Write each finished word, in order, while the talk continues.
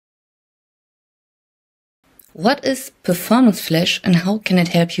What is PerformanceFlash and how can it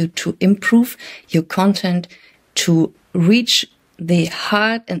help you to improve your content to reach the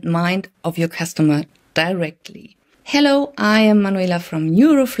heart and mind of your customer directly? Hello, I am Manuela from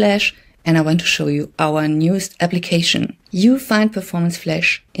NeuroFlash and I want to show you our newest application. You find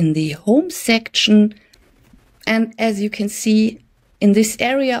PerformanceFlash in the home section, and as you can see in this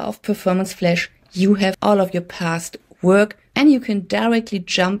area of PerformanceFlash, you have all of your past work and you can directly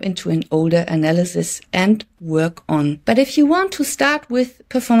jump into an older analysis and work on. But if you want to start with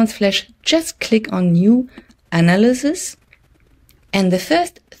PerformanceFlash, just click on New Analysis. And the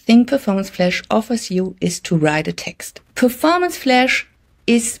first thing PerformanceFlash offers you is to write a text. PerformanceFlash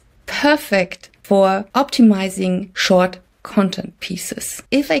is perfect for optimizing short content pieces.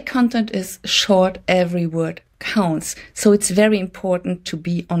 If a content is short, every word counts. So it's very important to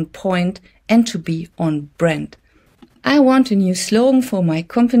be on point and to be on brand. I want a new slogan for my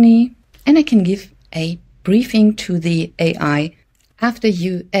company and I can give a briefing to the AI. After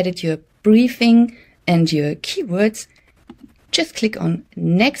you edit your briefing and your keywords, just click on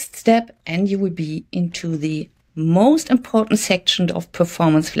Next Step and you will be into the most important section of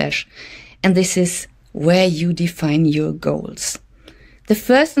PerformanceFlash. And this is where you define your goals. The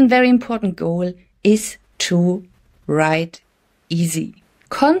first and very important goal is to write easy.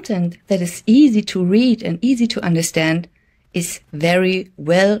 Content that is easy to read and easy to understand is very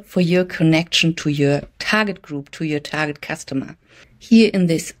well for your connection to your target group, to your target customer. Here in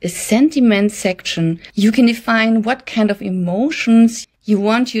this sentiment section, you can define what kind of emotions you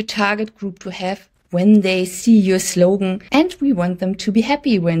want your target group to have when they see your slogan, and we want them to be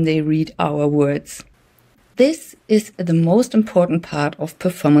happy when they read our words. This is the most important part of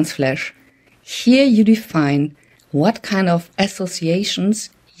PerformanceFlash. Here you define what kind of associations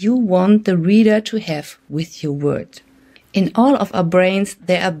you want the reader to have with your word. In all of our brains,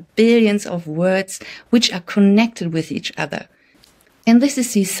 there are billions of words which are connected with each other. And this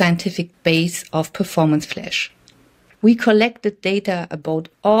is the scientific base of PerformanceFlash. We collected data about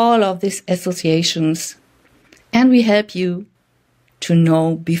all of these associations and we help you to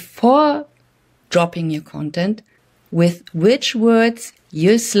know before dropping your content with which words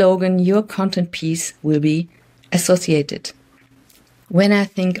your slogan, your content piece will be associated. When I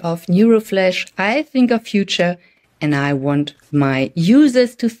think of NeuroFlash, I think of future, and I want my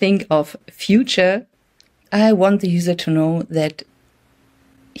users to think of future. I want the user to know that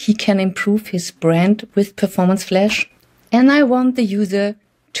he can improve his brand with PerformanceFlash, and I want the user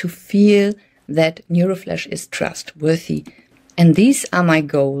to feel that NeuroFlash is trustworthy. And these are my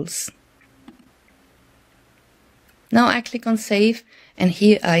goals. Now I click on Save, and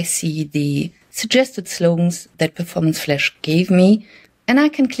here I see the suggested slogans that PerformanceFlash gave me, and I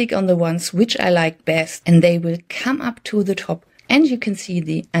can click on the ones which I like best and they will come up to the top, and you can see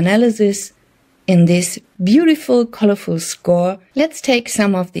the analysis in this beautiful colorful score. Let's take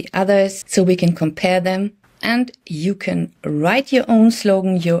some of the others so we can compare them, and you can write your own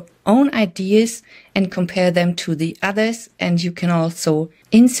slogan, your own ideas, and compare them to the others, and you can also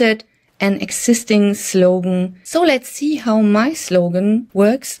insert an existing slogan. So let's see how my slogan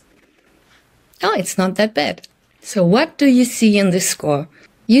works. Oh, it's not that bad. So what do you see in this score?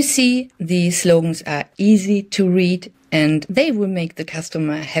 You see the slogans are easy to read and they will make the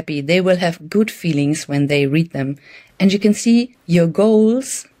customer happy. They will have good feelings when they read them. And you can see your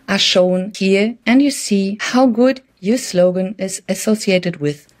goals are shown here, and you see how good your slogan is associated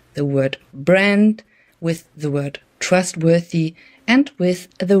with the word brand, with the word trustworthy, and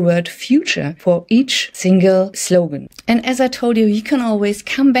with the word future for each single slogan. And as I told you, you can always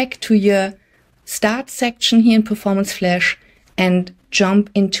come back to your Start section here in PerformanceFlash and jump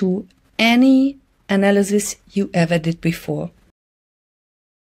into any analysis you ever did before.